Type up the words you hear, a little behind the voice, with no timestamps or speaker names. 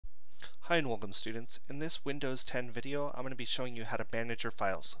Hi and welcome students. In this Windows 10 video, I'm going to be showing you how to manage your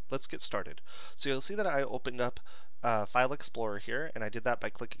files. Let's get started. So you'll see that I opened up File Explorer here, and I did that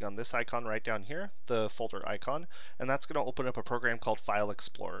by clicking on this icon right down here, the folder icon, and that's going to open up a program called File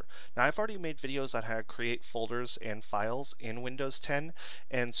Explorer. Now I've already made videos on how to create folders and files in Windows 10,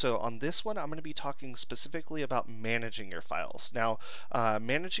 and so on this one I'm going to be talking specifically about managing your files. Now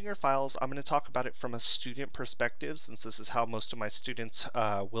managing your files, I'm going to talk about it from a student perspective, since this is how most of my students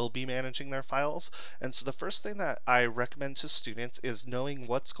will be managing their files. And so the first thing that I recommend to students is knowing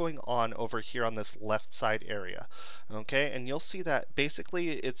what's going on over here on this left side area. Okay, and you'll see that basically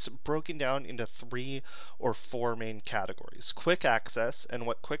it's broken down into 3 or 4 main categories. Quick access, and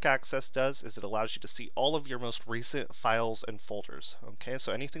what quick access does is it allows you to see all of your most recent files and folders. Okay,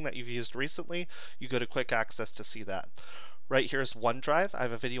 so anything that you've used recently, you go to quick access to see that. Right here is OneDrive. I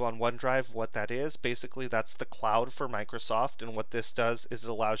have a video on OneDrive, what that is. Basically, that's the cloud for Microsoft, and what this does is it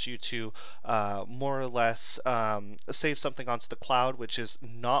allows you to more or less save something onto the cloud, which is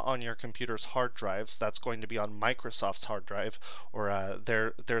not on your computer's hard drives. That's going to be on Microsoft's hard drive, or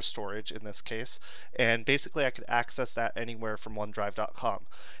their storage in this case. And basically, I could access that anywhere from OneDrive.com.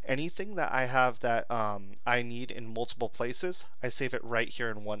 Anything that I have that I need in multiple places, I save it right here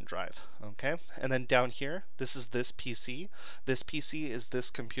in OneDrive. Okay, and then down here, this is this PC. This PC is this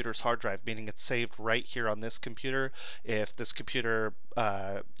computer's hard drive, meaning it's saved right here on this computer. If this computer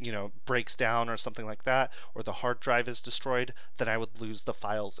breaks down or something like that, or the hard drive is destroyed, then I would lose the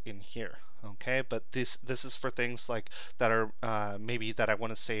files in here. Okay, but this is for things like that are maybe that I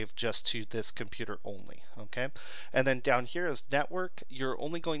want to save just to this computer only. Okay, and then down here is network. You're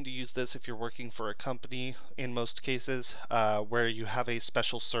only going to use this if you're working for a company in most cases, where you have a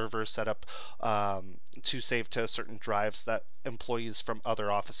special server set up to save to certain drives that employees from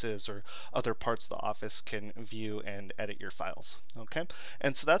other offices or other parts of the office can view and edit your files. Okay,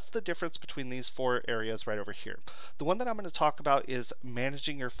 and so that's the difference between these 4 areas right over here. The one that I'm going to talk about is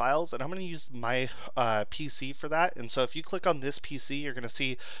managing your files, and I'm going to use my PC for that. And so if you click on this PC, you're going to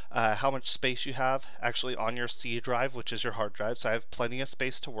see how much space you have actually on your C drive, which is your hard drive. So I have plenty of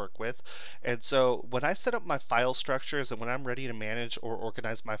space to work with. And so when I set up my file structures and when I'm ready to manage or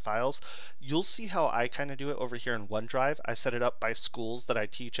organize my files, you'll see how I kind of do it over here in OneDrive. I set it up by schools that I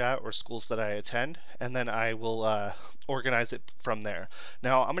teach at or schools that I attend, and then I will organize it from there.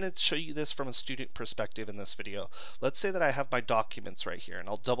 Now I'm going to show you this from a student perspective in this video. Let's say that I have my documents right here, and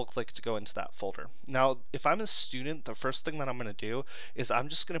I'll double click to go into that folder. Now if I'm a student, the first thing that I'm going to do is I'm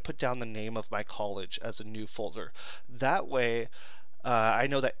just going to put down the name of my college as a new folder. That way I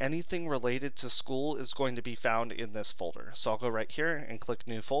know that anything related to school is going to be found in this folder. So I'll go right here and click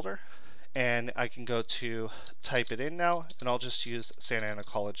new folder, and I can go to type it in now, and I'll just use Santa Ana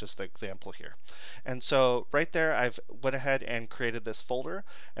College as the example here. And so right there I've went ahead and created this folder,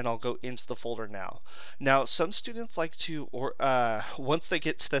 and I'll go into the folder now. Now some students like to, once they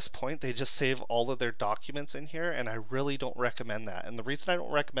get to this point, they just save all of their documents in here, and I really don't recommend that. And the reason I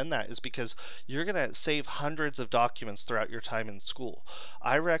don't recommend that is because you're going to save hundreds of documents throughout your time in school.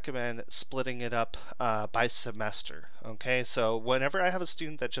 I recommend splitting it up by semester. Okay, so whenever I have a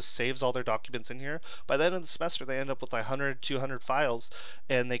student that just saves all their documents in here, by the end of the semester they end up with 100, 200 files,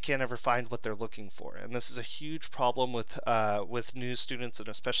 and they can't ever find what they're looking for. And this is a huge problem with new students, and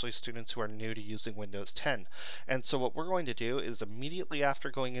especially students who are new to using Windows 10. And so what we're going to do is immediately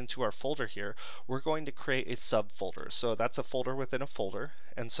after going into our folder here, we're going to create a subfolder. So that's a folder within a folder,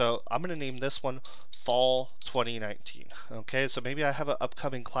 and so I'm going to name this one Fall 2019. Okay, so maybe I have an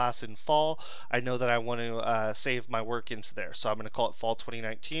upcoming class in fall. I know that I want to save my work into there, so I'm going to call it Fall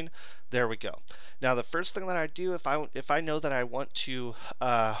 2019. There we go. Now the first thing that I do, if I know that I want to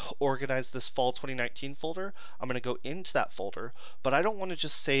organize this Fall 2019 folder, I'm going to go into that folder, but I don't want to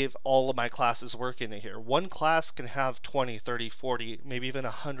just save all of my classes' work into here. One class can have 20, 30, 40, maybe even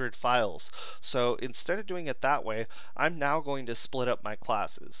 100 files. So instead of doing it that way, I'm now going to split up my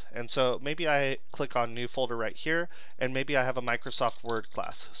classes. And so maybe I click on new folder right here, and maybe I have a Microsoft Word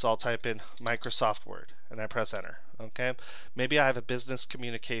class. So I'll type in Microsoft Word, and I press enter. Okay, maybe I have a business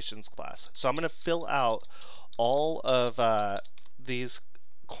communications class. So I'm going to fill out all of these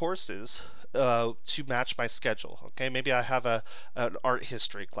courses to match my schedule. Okay, maybe I have an art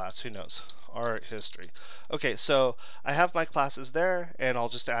history class. Who knows? Art history. Okay, so I have my classes there, and I'll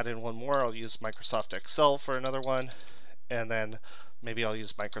just add in one more. I'll use Microsoft Excel for another one, and then maybe I'll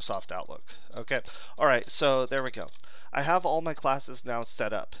use Microsoft Outlook. Okay, alright, so there we go. I have all my classes now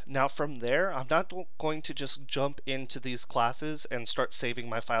set up. Now from there, I'm not going to just jump into these classes and start saving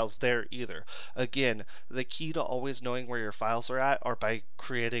my files there either. Again, the key to always knowing where your files are at are by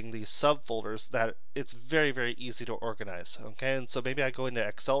creating these subfolders that it's very, very easy to organize. Okay, and so maybe I go into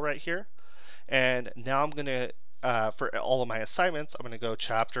Excel right here. And now I'm going to for all of my assignments, I'm going to go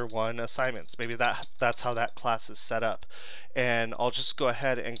chapter 1 assignments. Maybe that's how that class is set up. And I'll just go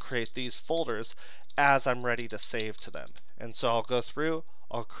ahead and create these folders as I'm ready to save to them. And so I'll go through,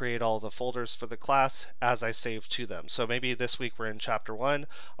 I'll create all the folders for the class as I save to them. So maybe this week we're in chapter 1,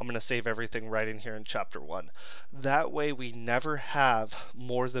 I'm going to save everything right in here in chapter 1. That way we never have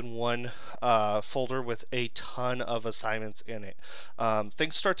more than one folder with a ton of assignments in it.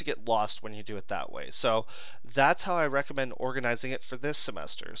 Things start to get lost when you do it that way. So that's how I recommend organizing it for this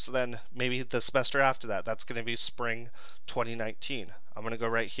semester. So then maybe the semester after that, that's going to be spring 2019. I'm going to go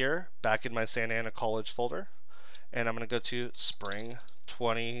right here, back in my Santa Ana College folder, and I'm going to go to spring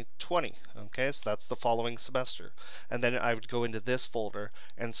 2020. Okay, so that's the following semester. And then I would go into this folder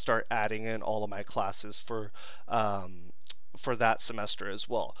and start adding in all of my classes for that semester as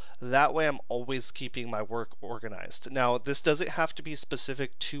well. That way I'm always keeping my work organized. Now, this doesn't have to be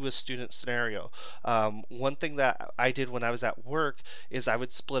specific to a student scenario. One thing that I did when I was at work is I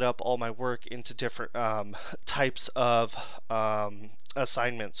would split up all my work into different types of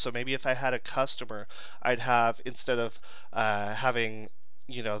assignments. So maybe if I had a customer, I'd have, instead of having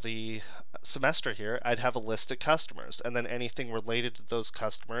the semester here, I'd have a list of customers, and then anything related to those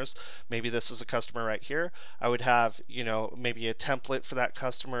customers, maybe this is a customer right here, I would have, maybe a template for that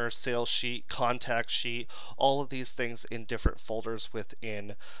customer, sales sheet, contact sheet, all of these things in different folders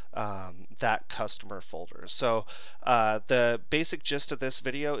within that customer folder. So the basic gist of this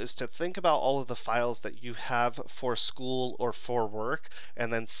video is to think about all of the files that you have for school or for work,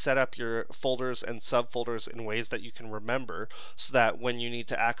 and then set up your folders and subfolders in ways that you can remember, so that when you need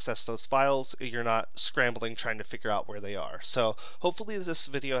to access those files, you're not scrambling trying to figure out where they are. So hopefully this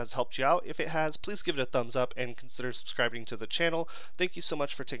video has helped you out. If it has, please give it a thumbs up and consider subscribing to the channel. Thank you so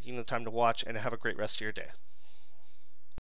much for taking the time to watch, and have a great rest of your day.